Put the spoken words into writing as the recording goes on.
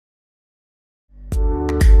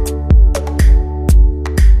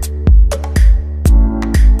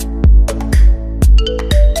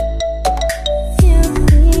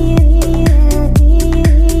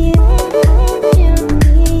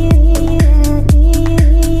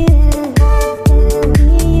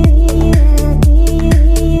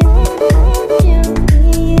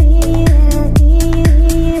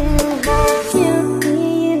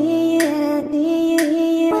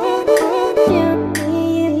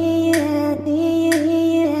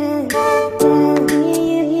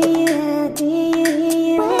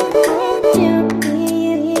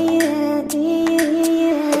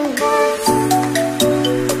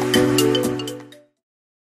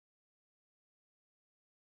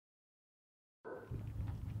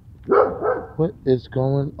What is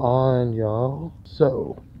going on, y'all?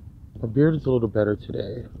 So, my beard is a little better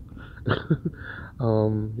today.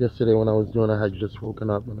 Yesterday when I was doing, I had just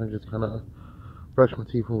woken up and I just kind of brushed my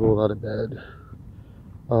teeth and rolled out of bed.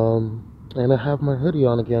 And I have my hoodie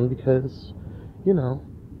on again because, you know,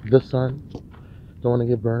 the sun. Don't want to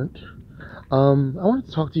get burnt. I wanted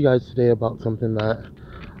to talk to you guys today about something that,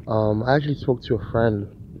 I actually spoke to a friend,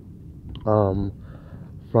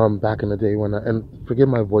 from back in the day and forgive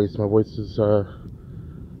my voice. My voice is,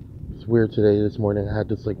 it's weird today. This morning I had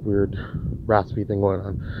this like weird raspy thing going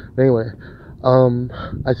on. But anyway,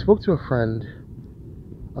 I spoke to a friend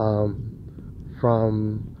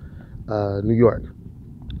from New York,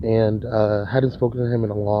 and hadn't spoken to him in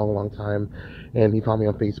a long time. And he found me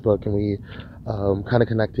on Facebook, and we kind of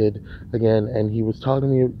connected again. And he was talking to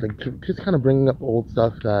me, like, just kind of bringing up old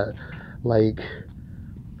stuff that, like,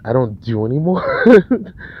 I don't do anymore.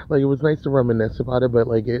 Like, it was nice to reminisce about it, but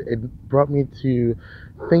like it brought me to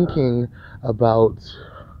thinking about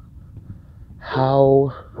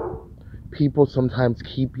how people sometimes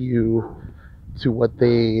keep you held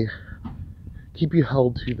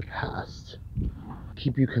to the past,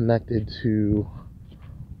 keep you connected to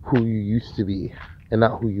who you used to be and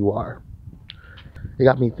not who you are. It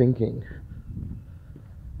got me thinking.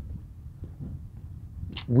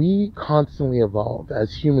 We constantly evolve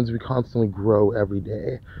as humans. We constantly grow every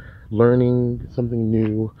day, learning something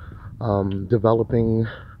new, developing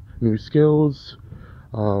new skills.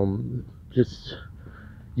 Just,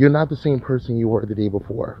 you're not the same person you were the day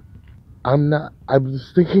before. I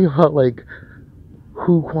was thinking about like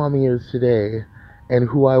who Kwame is today and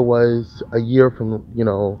who I was a year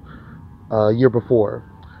before,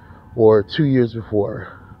 or 2 years before,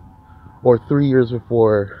 or 3 years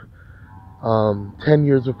before, 10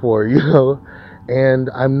 years before, and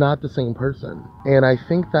I'm not the same person. And I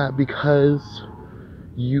think that because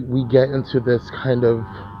we get into this kind of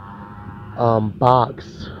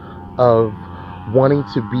box of wanting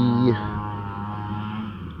to be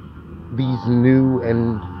these new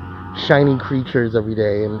and shiny creatures every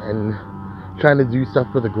day, and trying to do stuff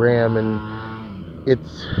for the gram, and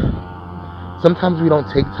sometimes we don't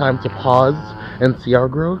take time to pause and see our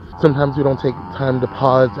growth. Sometimes we don't take time to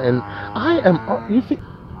pause, and you see,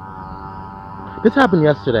 this happened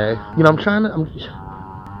yesterday.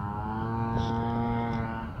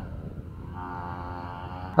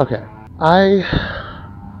 Okay.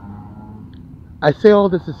 I say all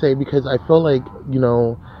this to say because I feel like,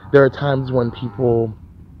 there are times when people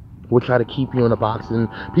will try to keep you in a box, and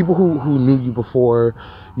people who knew you before,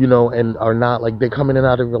 and are not, like, they come in and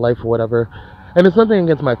out of your life or whatever. And it's nothing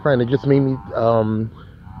against my friend. It just made me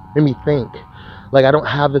think. Like, I don't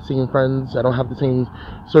have the same friends. I don't have the same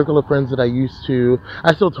circle of friends that I used to.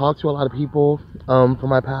 I still talk to a lot of people from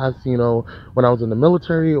my past, when I was in the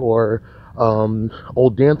military, or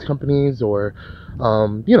old dance companies, or,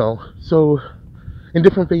 so in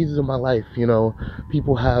different phases of my life,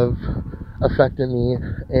 people have affected me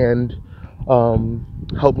and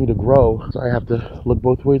helped me to grow. So I have to look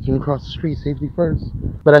both ways when you cross the street, safety first.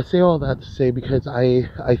 But I say all that to say because I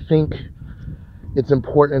think it's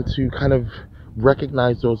important to kind of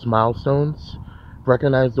recognize those milestones,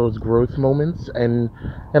 recognize those growth moments, and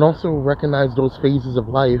also recognize those phases of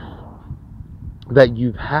life that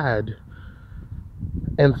you've had,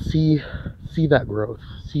 and see that growth,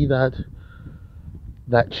 see that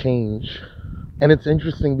change. And it's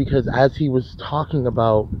interesting because as he was talking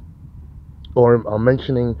about, or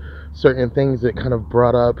mentioning certain things, it kind of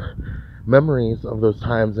brought up memories of those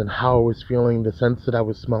times and how I was feeling, the sense that I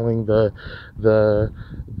was smelling, the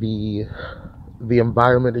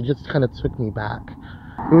environment. It just kind of took me back.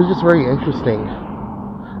 It was just very interesting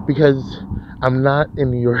because I'm not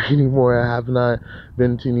in New York anymore. I have not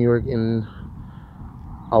been to New York in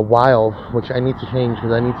a while, which I need to change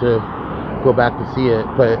because I need to go back to see it.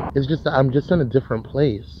 But it's just that I'm just in a different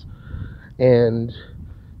place and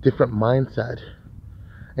different mindset,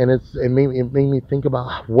 and it made me think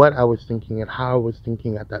about what I was thinking and how I was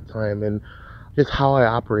thinking at that time, and just how I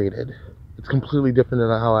operated. It's completely different than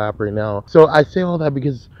how I operate now. So I say all that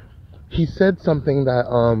because he said something that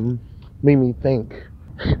made me think.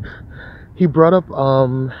 He brought up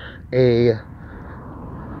an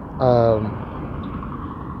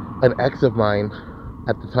ex of mine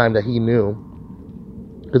at the time that he knew,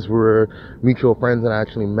 because we were mutual friends, and I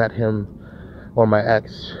actually met him, or my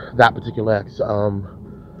ex, that particular ex,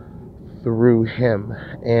 through him.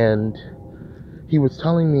 And he was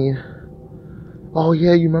telling me, oh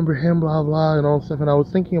yeah, you remember him, blah blah, and all this stuff. And I was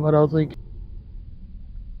thinking about it. I was like,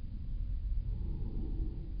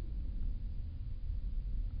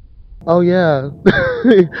 Oh yeah,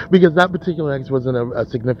 because that particular ex wasn't a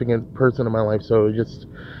significant person in my life, so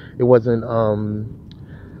it wasn't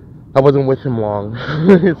I wasn't with him long.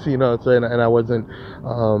 It's, so, and I wasn't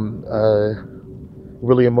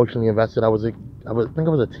really emotionally invested. I think I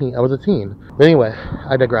was a teen. I was a teen. But anyway,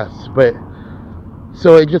 I digress. But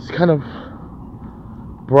so it just kind of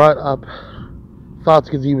brought up thoughts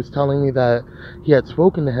because he was telling me that he had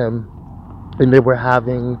spoken to him and they were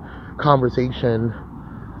having conversation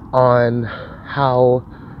on how,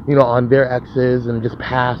 on their exes and just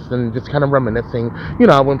past and just kind of reminiscing,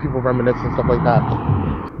 when people reminisce and stuff like that.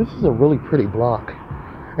 This is a really pretty block.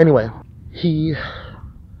 Anyway, he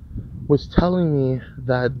was telling me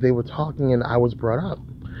that they were talking and I was brought up,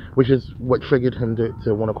 which is what triggered him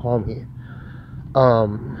to want to call me.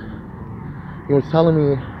 He was telling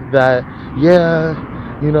me that, yeah,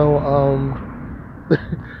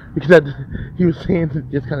 because he was saying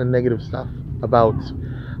just kind of negative stuff about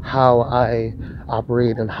how I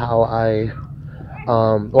operate and how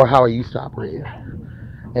or how I used to operate,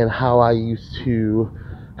 and how I used to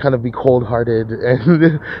kind of be cold-hearted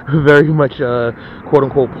and very much a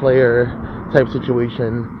quote-unquote player type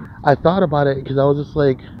situation. I thought about it because I was just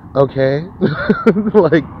like, okay,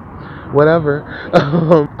 like, whatever.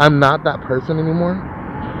 I'm not that person anymore.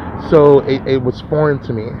 So it was foreign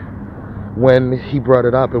to me when he brought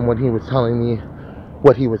it up and when he was telling me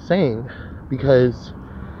what he was saying, because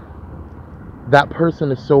that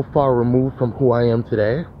person is so far removed from who I am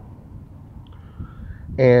today,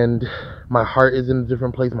 and my heart is in a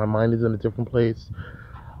different place, my mind is in a different place.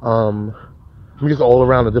 I'm just all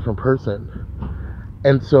around a different person.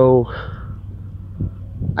 And so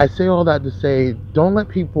I say all that to say, don't let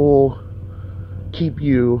people keep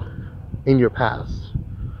you in your past.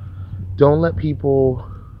 Don't let people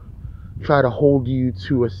try to hold you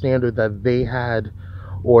to a standard that they had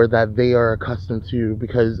or that they are accustomed to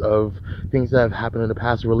because of things that have happened in the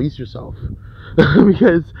past. Release yourself.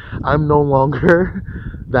 Because I'm no longer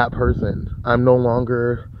that person. I'm no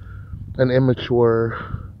longer an immature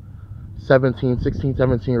 17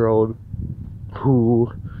 year old who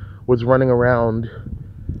was running around,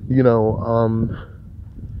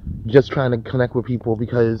 just trying to connect with people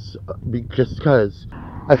just because.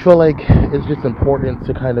 I feel like it's just important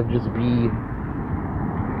to kind of just be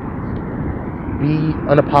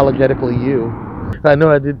unapologetically you. I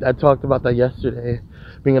know I talked about that yesterday,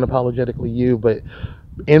 being unapologetically you, but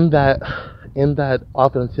in that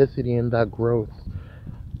authenticity, in that growth,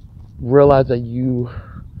 realize that you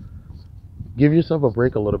give yourself a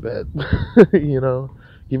break a little bit.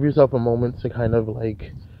 Give yourself a moment to kind of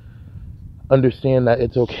like understand that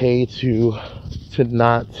it's okay to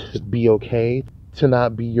not be okay, to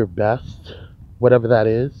not be your best, whatever that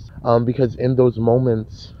is, because in those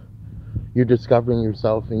moments you're discovering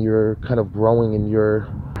yourself and you're kind of growing and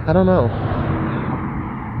I don't know,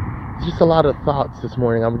 it's just a lot of thoughts this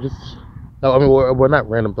morning. We're not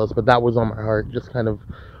random thoughts, but that was on my heart. Just kind of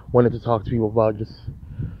wanted to talk to people about just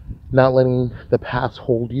not letting the past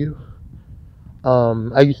hold you.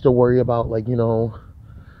 I used to worry about, like,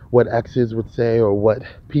 what exes would say or what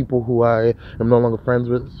people who I am no longer friends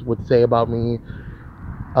with would say about me.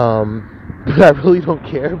 But I really don't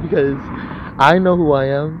care, because I know who I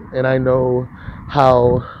am and I know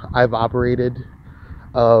how I've operated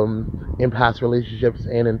in past relationships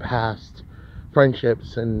and in past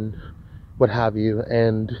friendships and what have you.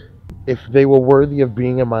 And if they were worthy of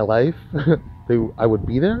being in my life, I would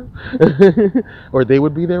be there, or they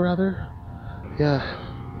would be there rather. Yeah.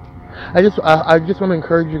 I just want to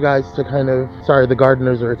encourage you guys to kind of. Sorry, the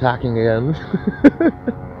gardeners are attacking again.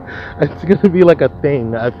 It's gonna be like a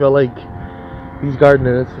thing. I feel like these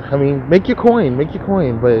gardeners. I mean, make your coin,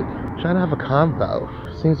 but trying to have a convo.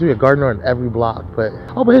 Seems to be a gardener on every block, but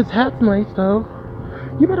his hat's nice though.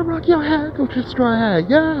 You better rock your hat with your straw hat.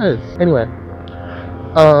 Yes. Anyway,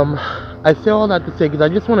 I say all that to say because I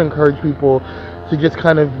just want to encourage people to just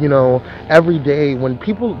kind of, every day when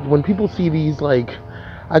people see these, like,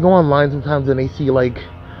 I go online sometimes and they see like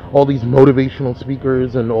all these motivational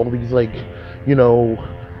speakers and all these, like,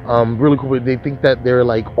 really cool. They think that they're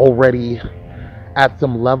like already at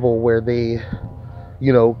some level where they,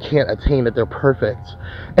 can't attain, that they're perfect,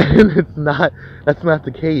 and that's not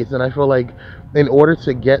the case. And I feel like in order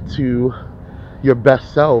to get to your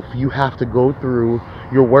best self, you have to go through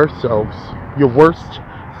your worst selves.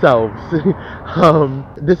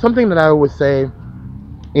 There's something that I always say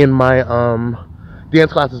in my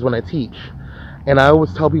dance classes when I teach, and I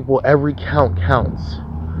always tell people every count counts.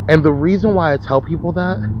 And the reason why I tell people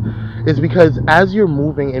that is because as you're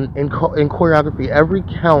moving in choreography, every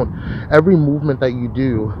count, every movement that you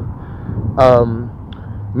do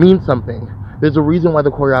means something. There's a reason why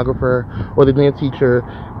the choreographer or the dance teacher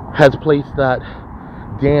has placed that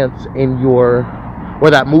dance in your,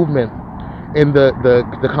 or that movement in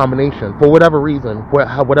the combination for whatever reason,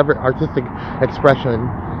 whatever artistic expression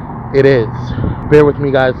it is. Bear with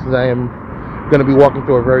me, guys, because I am going to be walking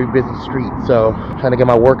through a very busy street, so trying to get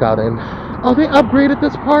my workout in. Oh, they upgraded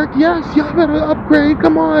this park? Yes, y'all better upgrade,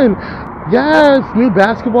 come on. Yes, new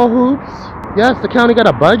basketball hoops. Yes, the county got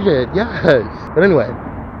a budget, yes. But anyway,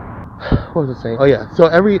 what was I saying? Oh yeah, so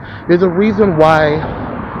there's a reason why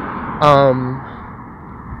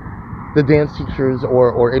the dance teachers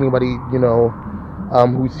or anybody, you know,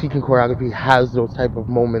 who's teaching choreography has those type of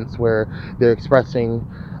moments where they're expressing,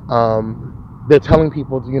 they're telling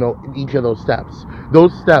people, you know, each of those steps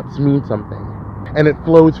mean something, and it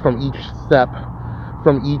flows from each step,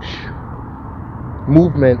 from each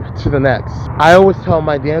movement to the next. I always tell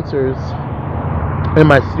my dancers and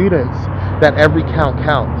my students that every count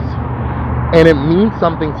counts, and it means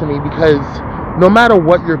something to me because no matter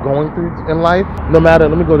what you're going through in life, let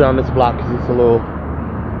me go down this block because it's a little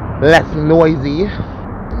less noisy.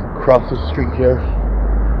 Across the street here.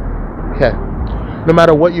 Okay. No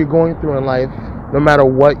matter what you're going through in life, no matter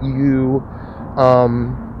what you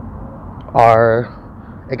are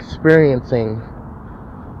experiencing,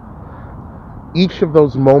 each of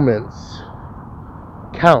those moments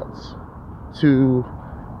counts to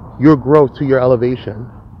your growth, to your elevation,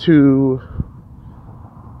 to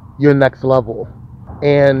your next level.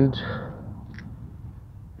 And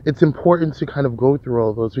it's important to kind of go through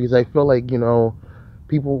all those, because I feel like, you know,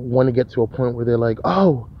 people want to get to a point where they're like,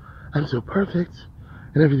 oh, I'm so perfect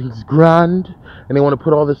and everything's grand, and they want to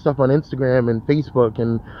put all this stuff on Instagram and Facebook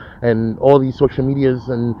and all these social medias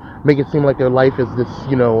and make it seem like their life is this,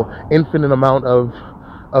 you know, infinite amount of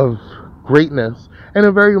greatness, and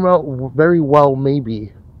it very well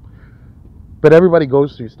maybe. But everybody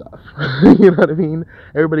goes through stuff. You know what I mean?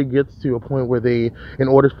 Everybody gets to a point where in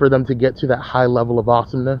order for them to get to that high level of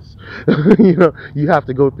awesomeness, you know, you have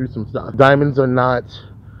to go through some stuff. Diamonds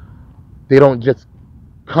they don't just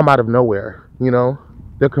come out of nowhere, you know?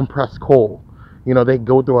 They're compressed coal. You know, they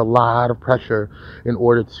go through a lot of pressure in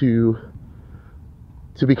order to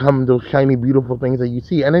become those shiny, beautiful things that you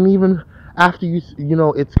see. And then even after you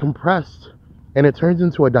know, it's compressed and it turns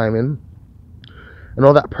into a diamond, and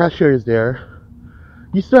all that pressure is there,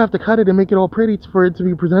 you still have to cut it and make it all pretty for it to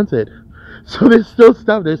be presented. So there's still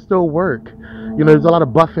stuff, there's still work. You know, there's a lot of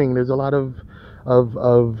buffing, there's a lot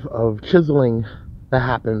of chiseling that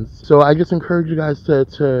happens. So I just encourage you guys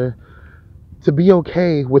to be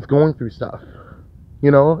okay with going through stuff.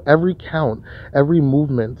 You know, every count, every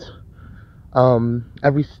movement,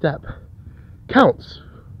 every step counts.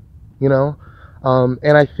 You know,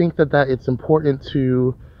 and I think that it's important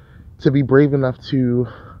to be brave enough to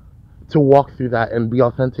walk through that and be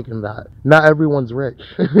authentic in that. Not everyone's rich,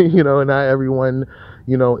 you know, not everyone,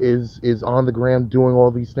 you know, is on the gram doing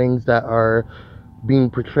all these things that are being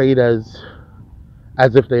portrayed as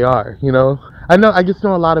if they are, you know. I just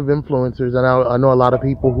know a lot of influencers, and I know a lot of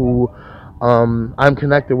people who I'm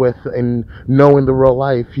connected with and know in the real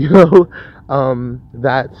life, you know,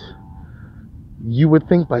 that you would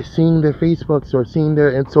think by seeing their Facebooks or seeing their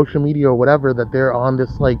in social media or whatever, that they're on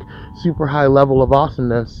this like super high level of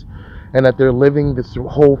awesomeness and that they're living this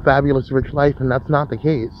whole fabulous rich life, and that's not the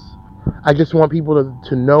case. I just want people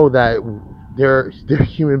to know that they're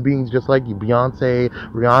human beings just like you. Beyonce,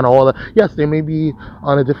 Rihanna, all that. Yes, they may be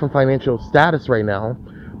on a different financial status right now,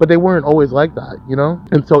 but they weren't always like that, you know?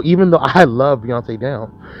 And so even though I love Beyonce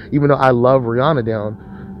down, even though I love Rihanna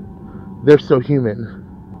down, they're still human.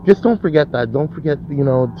 Just don't forget that. Don't forget, you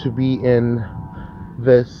know, to be in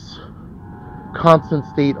this constant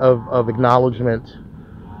state of acknowledgement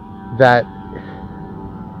that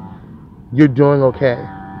you're doing okay,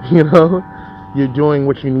 you know? You're doing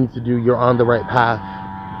what you need to do. You're on the right path.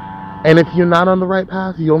 And if you're not on the right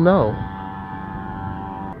path, you'll know.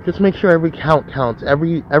 Just make sure every count counts.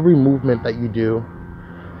 Every movement that you do.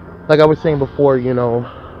 Like I was saying before, you know,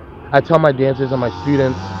 I tell my dancers and my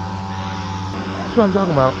students, that's what I'm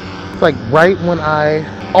talking about. It's like right when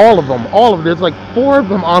all of them, there's like 4 of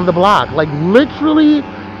them on the block. Like literally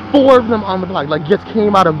 4 of them on the block. Like just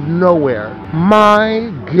came out of nowhere. My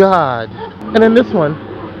God. And then this one,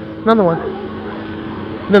 another one.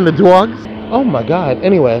 And then the dogs. Oh my God.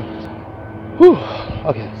 Anyway. Whew.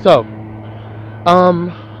 Okay, so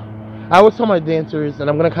I always tell my dancers, and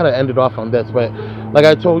I'm gonna kind of end it off on this, but like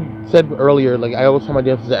I said earlier, like I always tell my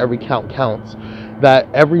dancers that every count counts. That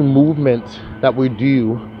every movement that we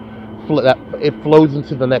do, that it flows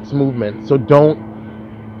into the next movement. So don't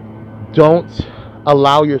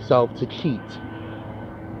allow yourself to cheat.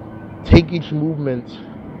 Take each movement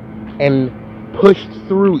and push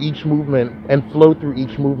through each movement and flow through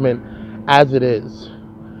each movement as it is,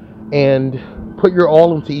 and put your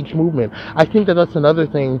all into each movement. I think that that's another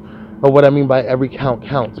thing of what I mean by every count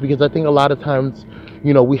counts, because I think a lot of times,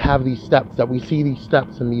 we have these steps, that we see these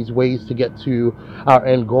steps and these ways to get to our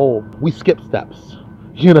end goal. We skip steps,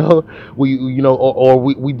 or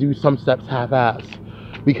we do some steps half-ass,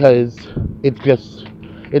 because it's just,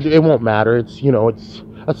 it won't matter. It's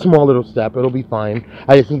a small little step. It'll be fine.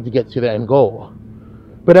 I just need to get to the end goal.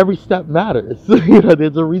 But every step matters.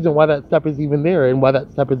 There's a reason why that step is even there and why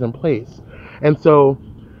that step is in place. And so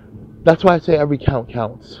that's why I say every count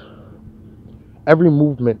counts. Every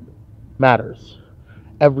movement matters.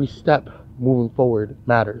 Every step moving forward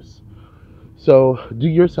matters. So do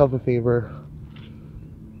yourself a favor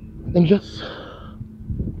and just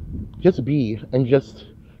be, and just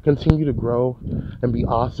continue to grow and be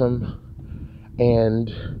awesome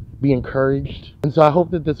and be encouraged. And so I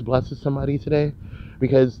hope that this blesses somebody today,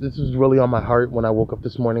 because this was really on my heart when I woke up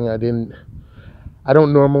this morning. I don't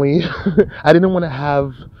normally, I didn't want to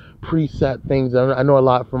have preset things. I know a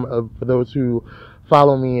lot for those who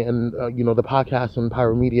follow me and, the podcast and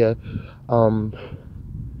Pyro Media,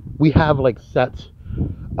 we have like set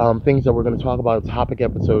things that we're going to talk about, topic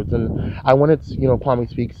episodes. And I wanted, Kwame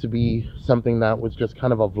Speaks to be something that was just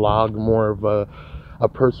kind of a vlog, more of a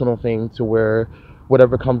personal thing, to where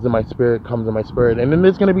whatever comes in my spirit comes in my spirit. And then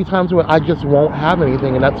there's going to be times where I just won't have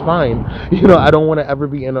anything, and that's fine. I don't want to ever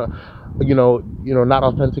be in a, not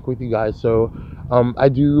authentic with you guys. So I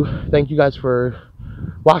do thank you guys for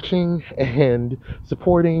watching and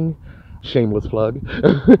supporting. Shameless plug.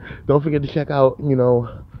 Don't forget to check out,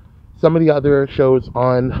 some of the other shows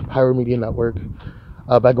on Pyro Media Network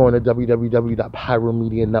by going to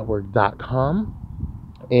www.pyromedianetwork.com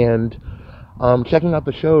and checking out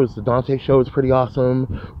the shows. The Dante show is pretty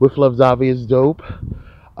awesome. With Love Zavi is dope.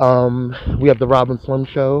 We have the Robin Slim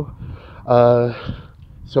show.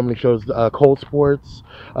 So many shows. Cold Sports.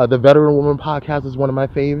 The Veteran Woman podcast is one of my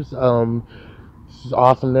faves. This is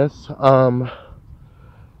awesomeness.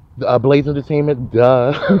 Blaze Entertainment,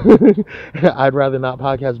 duh. I'd Rather Not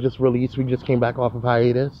podcast just released. We just came back off of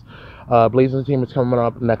hiatus. Blaze Entertainment's coming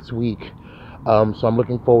up next week. So I'm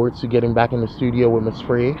looking forward to getting back in the studio with Miss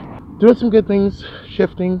Free. Doing some good things,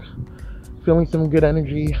 shifting, feeling some good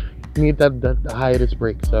energy. Need that hiatus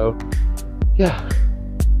break. So, yeah.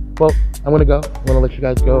 Well, I'm gonna go. I'm gonna let you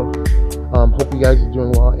guys go. Hope you guys are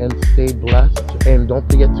doing well and stay blessed. And don't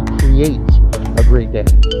forget to create a great day.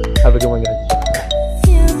 Have a good one, guys.